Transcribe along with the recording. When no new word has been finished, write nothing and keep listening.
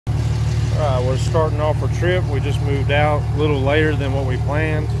We're starting off our trip. We just moved out a little later than what we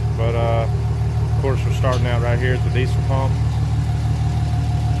planned, but of course we're starting out right here at the diesel pump.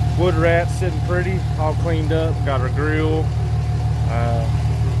 WOODRAT sitting pretty, all cleaned up. Got our grill.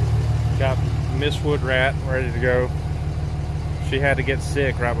 Got Miss WOODRAT ready to go. She had to get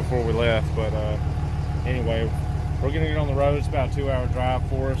sick right before we left, but anyway, we're gonna get on the road. It's about a 2-hour drive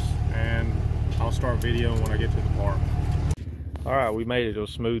for us, and I'll start videoing when I get to the park. All right, we made it. It was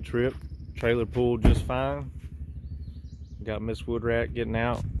a smooth trip. Trailer pulled just fine. Got Miss WOODRAT getting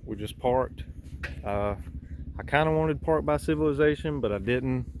out. We just parked. I kind of wanted to park by civilization, but I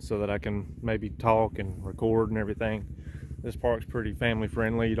didn't, so that I can maybe talk and record and everything. This park's pretty family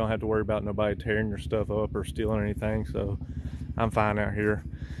friendly. You don't have to worry about nobody tearing your stuff up or stealing anything, so I'm fine out here.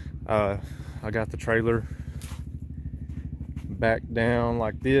 I got the trailer back down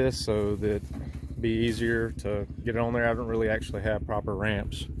like this so that it'd be easier to get it on there. I don't really actually have proper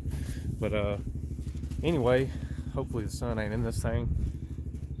ramps, but anyway, hopefully the sun ain't in this thing.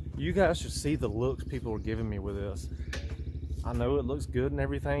 You guys should see the looks people are giving me with this. I know it looks good and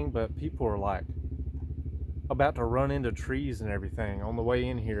everything, but people are like about to run into trees and everything on the way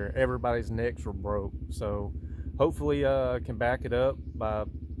in here. Everybody's necks were broke, so hopefully I can back it up by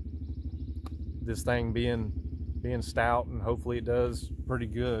this thing being stout, and hopefully it does pretty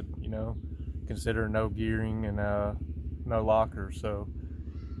good, you know, considering no gearing and no lockers. So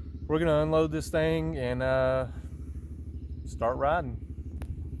we're gonna unload this thing and start riding.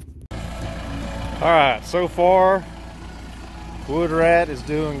 All right, so far WOODRAT is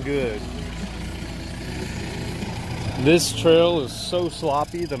doing good. This trail is so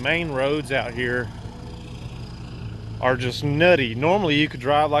sloppy. The main roads out here are just nutty. Normally you could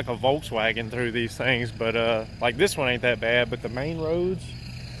drive like a Volkswagen through these things, but like this one ain't that bad, but the main roads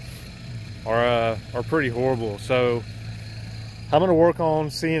are pretty horrible. So I'm gonna work on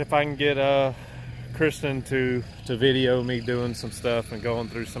seeing if I can get Kristen to video me doing some stuff and going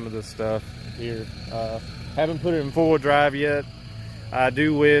through some of this stuff here. Haven't put it in 4-wheel drive yet. I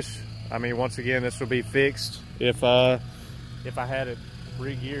do wish, I mean, once again, this would be fixed if I had it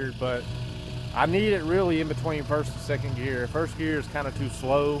re-geared, but I need it really in between first and second gear. First gear is kind of too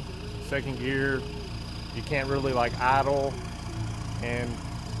slow. Second gear, you can't really like idle, and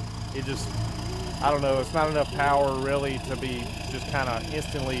it just, I don't know, it's not enough power really to be just kind of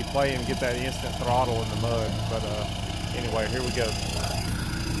instantly playing and get that instant throttle in the mud. But anyway, here we go.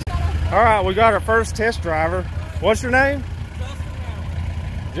 All right, we got our first test driver. What's your name?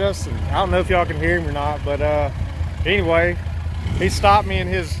 Justin. I don't know if y'all can hear him or not, but anyway, he stopped me in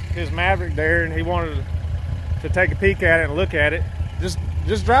his Maverick there, and he wanted to take a peek at it and look at it.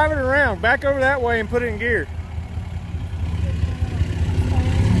 Just drive it around, back over that way and put it in gear.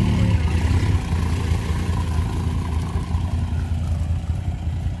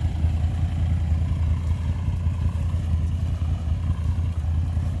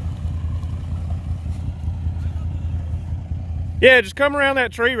 Yeah, just come around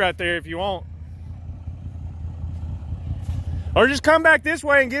that tree right there if you want. Or just come back this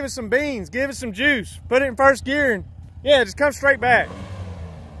way and give us some beans, give us some juice. Put it in first gear and, yeah, just come straight back.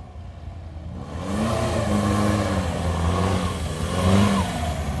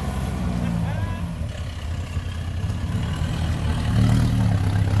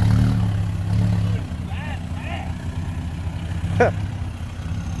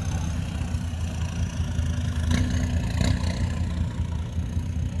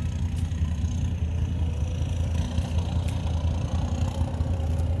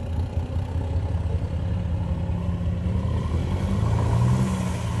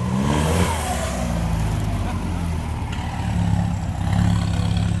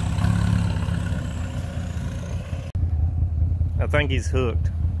 I think he's hooked.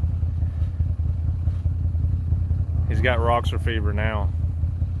 He's got Roxor fever now.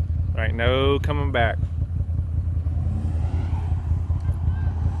 There ain't no coming back.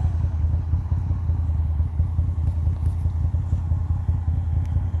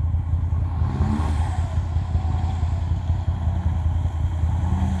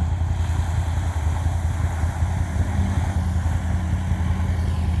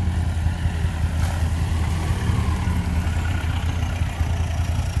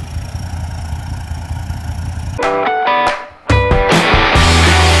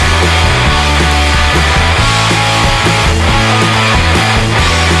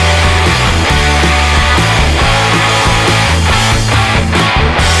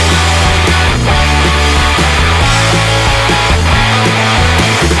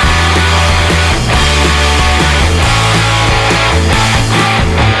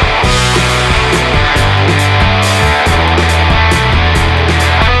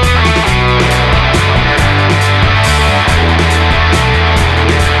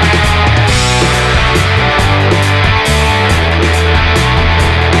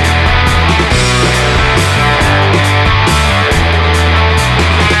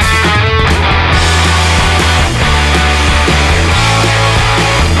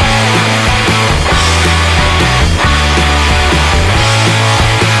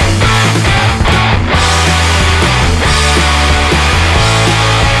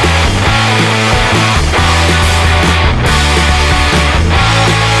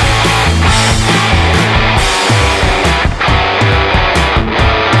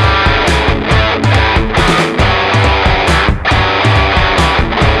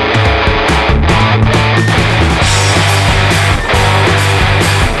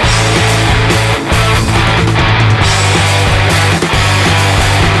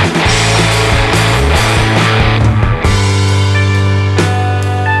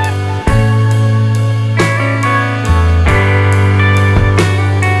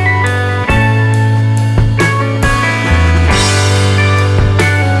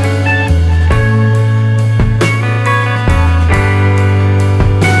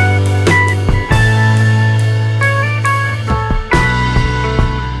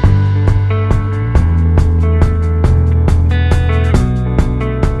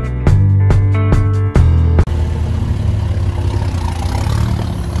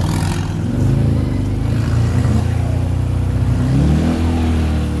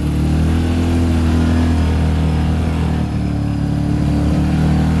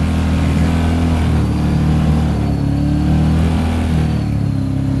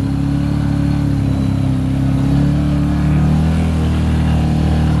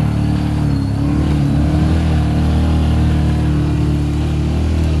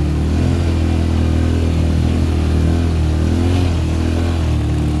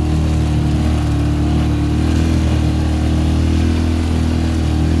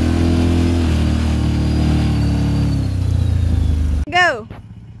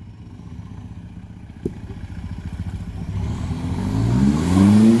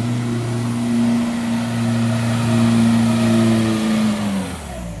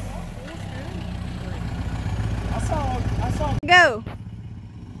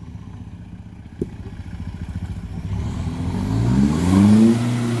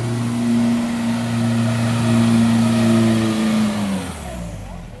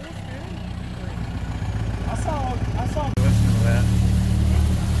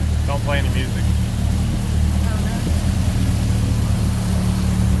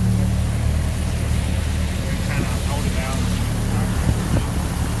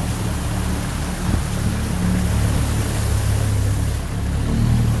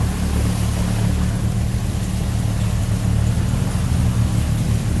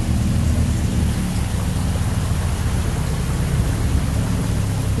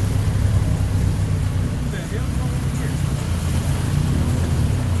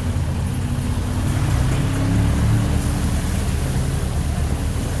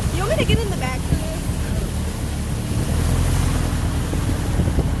 to get in the back for this?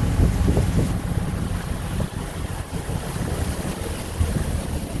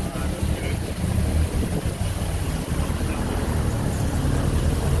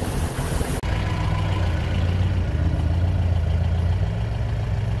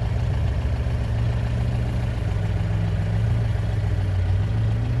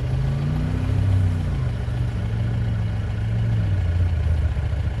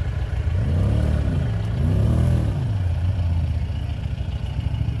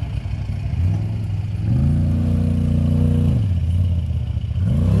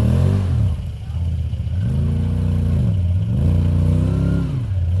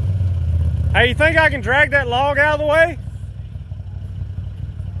 Hey, you think I can drag that log out of the way?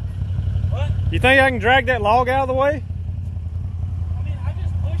 What? You think I can drag that log out of the way? I mean, I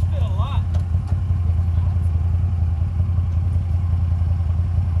just pushed it a lot.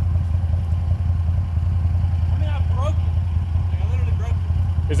 I mean, I broke it. Like, I literally broke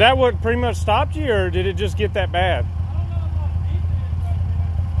it. Is that what pretty much stopped you, or did it just get that bad? I don't know how deep it is right there.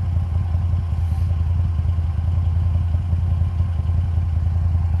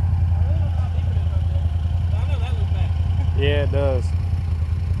 I really don't know how deep it is right there. But I know that looks bad. Yeah, it does.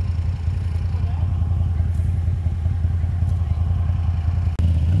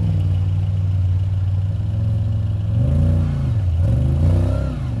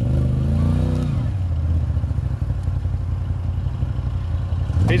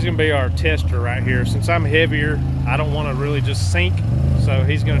 He's gonna be our tester right here. Since I'm heavier, I don't want to really just sink, so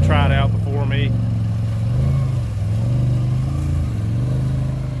he's gonna try it out before me.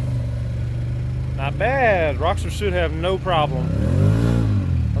 Not bad. Roxor should have no problem.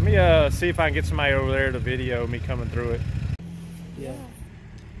 Let me see if I can get somebody over there to video me coming through it. Yeah.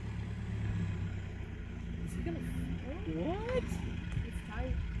 Is he gonna What? It's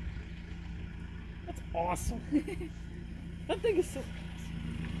tight. That's awesome. That thing is so...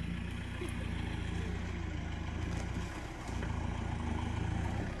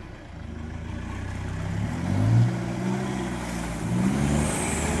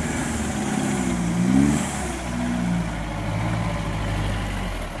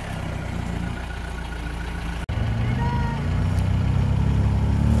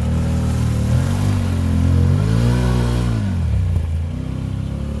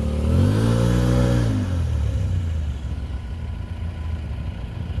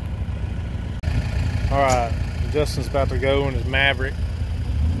 Alright, Justin's about to go in his Maverick.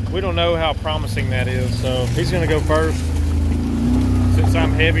 We don't know how promising that is, so he's going to go first since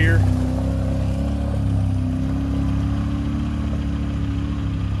I'm heavier.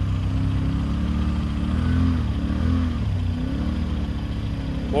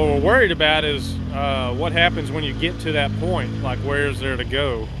 What we're worried about is what happens when you get to that point, like where's there to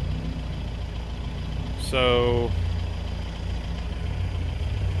go. So,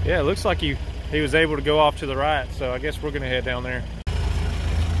 yeah, it looks like he was able to go off to the right, so I guess we're gonna head down there.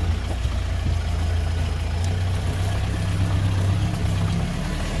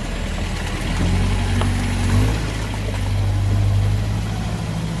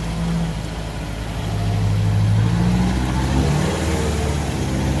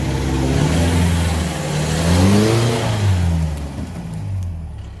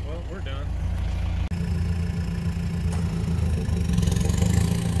 Well, we're done.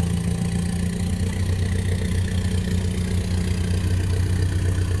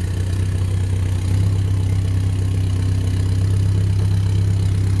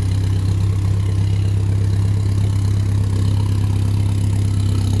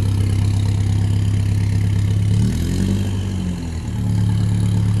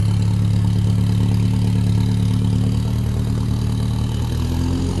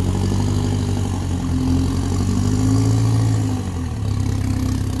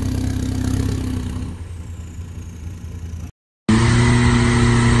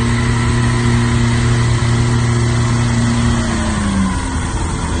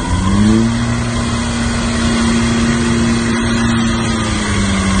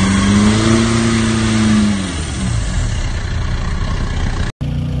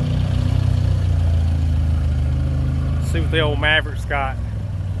 See what the old Maverick's got.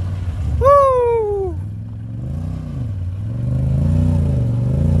 Woo!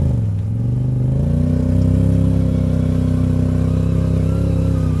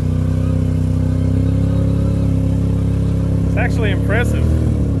 It's actually impressive.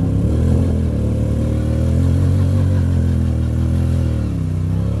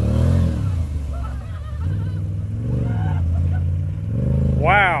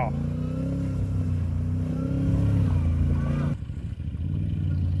 Wow.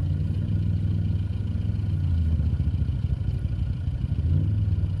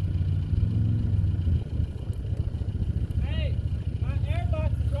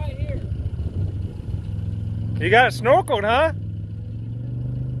 You got it snorkeled, huh?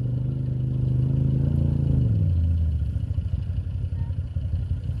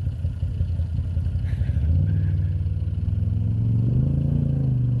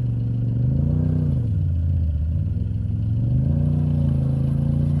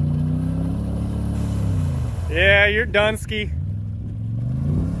 Yeah, you're Dunsky.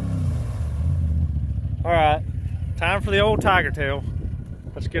 All right, time for the old tiger tail.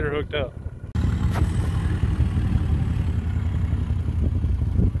 Let's get her hooked up.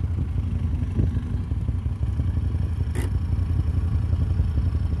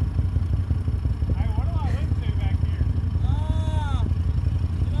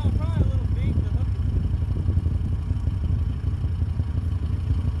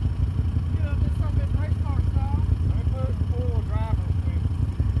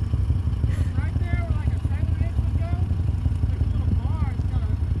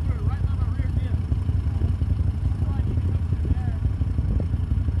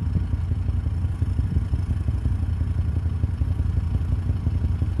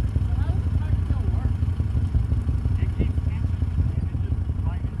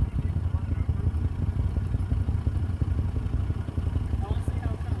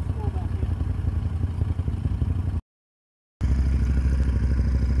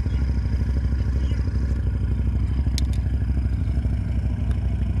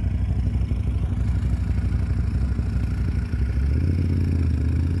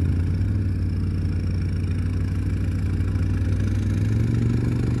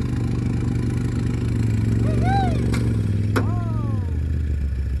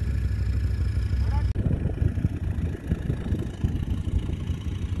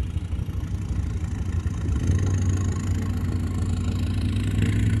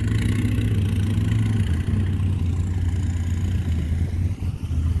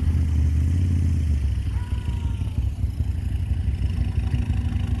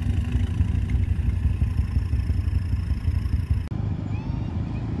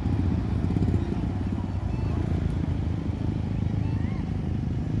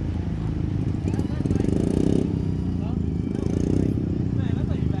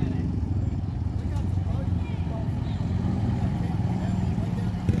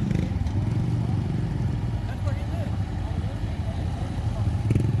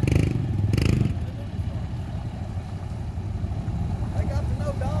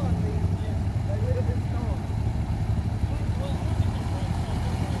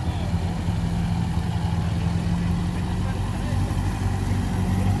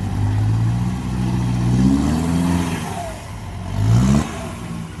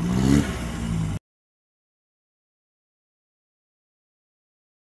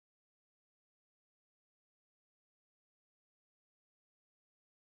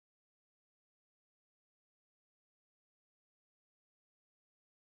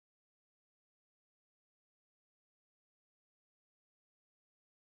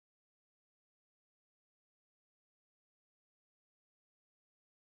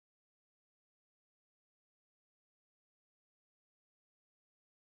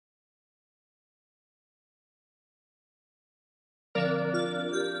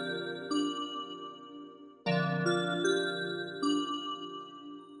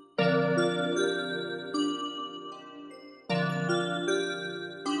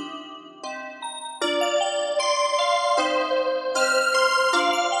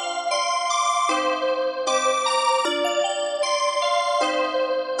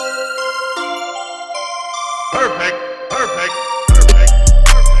 Perfect, perfect.